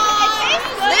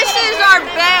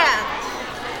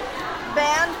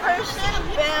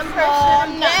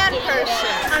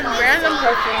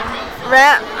person.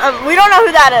 We don't know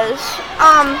who that is.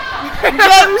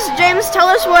 James, tell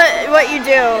us what you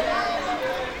do.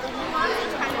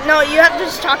 No, you have to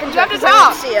just talk into it because I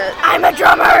don't see it. I'm a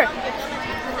drummer.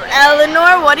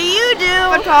 Eleanor, what do you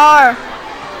do? Guitar.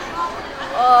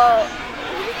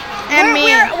 And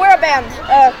we're a band.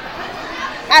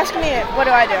 Ask me, what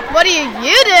do I do? What do you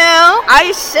do?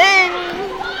 I sing.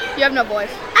 You have no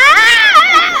voice.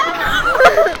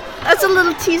 That's a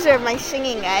little teaser of my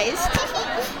singing, guys.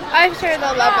 I'm sure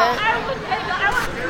they'll love it.